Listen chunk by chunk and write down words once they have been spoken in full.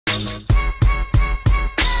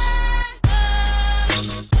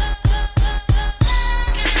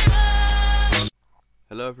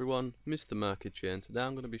Hello everyone, Mr. Merkage here, and today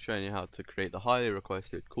I'm going to be showing you how to create the highly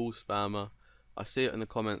requested call spammer. I see it in the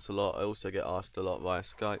comments a lot. I also get asked a lot via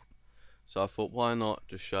Skype, so I thought why not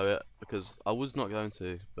just show it, because I was not going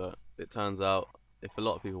to, but it turns out if a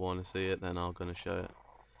lot of people want to see it, then I'm going to show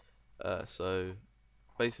it. So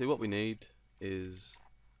basically what we need is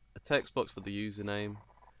a text box for the username,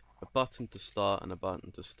 a button to start and a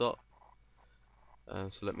button to stop.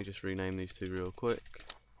 So let me just rename these two real quick,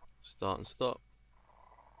 start and stop.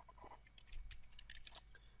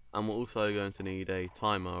 And we're also going to need a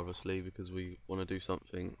timer, obviously, because we want to do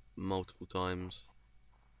something multiple times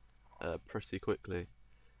pretty quickly.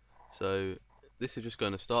 So this is just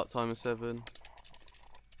going to start timer 7,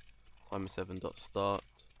 timer 7.start,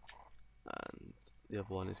 and the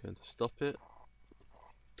other one is going to stop it.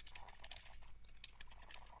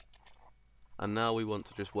 And now we want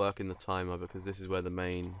to just work in the timer, because this is where the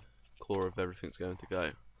main core of everything's going to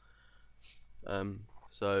go.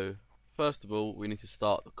 So first of all, we need to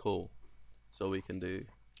start the call. So we can do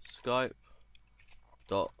Skype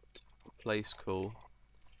dot place call,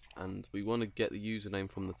 and we want to get the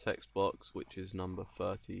username from the text box, which is number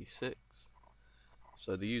 36.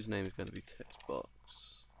 So the username is going to be textbox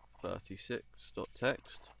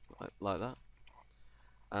 36.text, like that.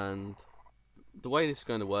 And the way this is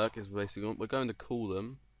going to work is basically we're going to call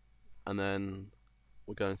them, and then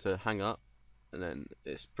we're going to hang up, and then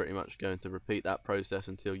it's pretty much going to repeat that process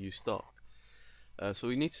until you stop. So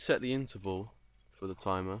we need to set the interval for the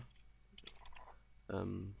timer.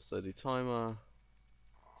 So the timer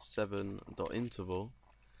 7.interval.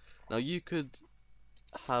 Now you could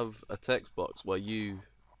have a text box where you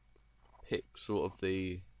pick sort of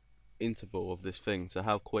the interval of this thing, so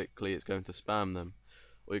how quickly it's going to spam them,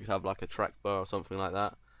 or you could have like a track bar or something like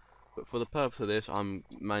that. But for the purpose of this, I'm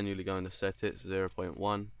manually going to set it to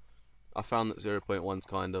 0.1. I found that 0.1 is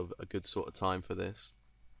kind of a good sort of time for this.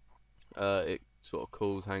 It sort of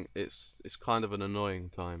calls, it's kind of an annoying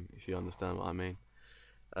time, if you understand what I mean.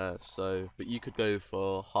 But you could go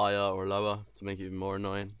for higher or lower to make it even more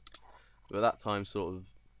annoying. But that time sort of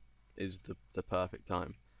is the perfect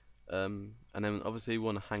time. And then obviously we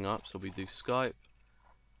want to hang up, so we do Skype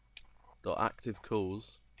dot active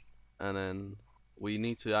calls, and then we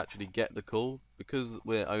need to actually get the call, because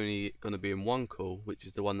we're only going to be in one call, which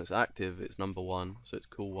is the one that's active. It's number 1, so it's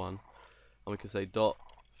call 1, and we can say dot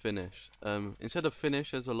finish. Instead of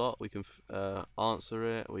finish, there's a lot. We can answer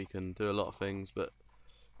it, we can do a lot of things, but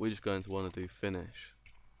we're just going to want to do finish,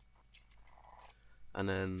 and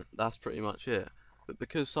then that's pretty much it. But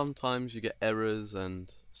because sometimes you get errors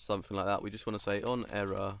and something like that, we just want to say on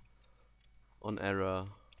error,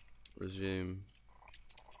 resume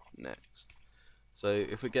next. So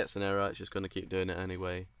if it gets an error, it's just going to keep doing it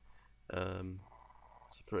anyway. So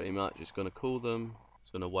pretty much it's going to call them,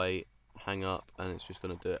 it's going to wait, hang up, and it's just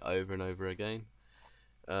going to do it over and over again.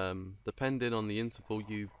 Depending on the interval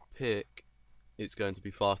you pick, it's going to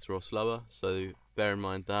be faster or slower, so bear in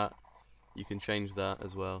mind that. You can change that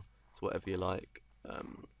as well to whatever you like.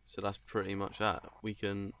 So that's pretty much that. We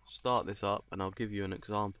can start this up, and I'll give you an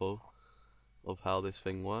example of how this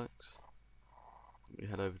thing works. We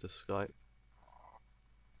head over to Skype,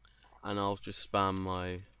 and I'll just spam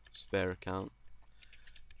my spare account,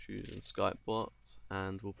 choosing Skype bot,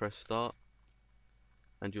 and we'll press start,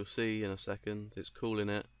 and you'll see in a second it's calling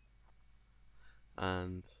it,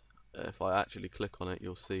 and if I actually click on it,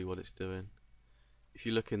 you'll see what it's doing. If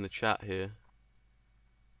you look in the chat here,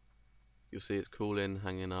 you'll see it's calling,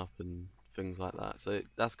 hanging up, and things like that. So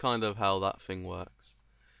that's kind of how that thing works,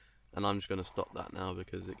 and I'm just going to stop that now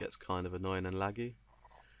because it gets kind of annoying and laggy.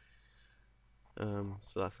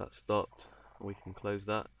 So that's that stopped. We can close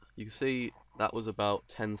that. You can see that was about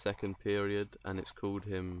 10-second period, and it's called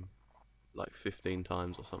him like 15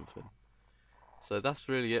 times or something. So that's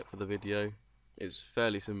really it for the video. It's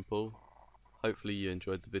fairly simple. Hopefully you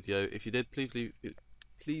enjoyed the video. If you did,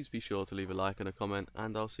 please be sure to leave a like and a comment,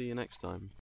 and I'll see you next time.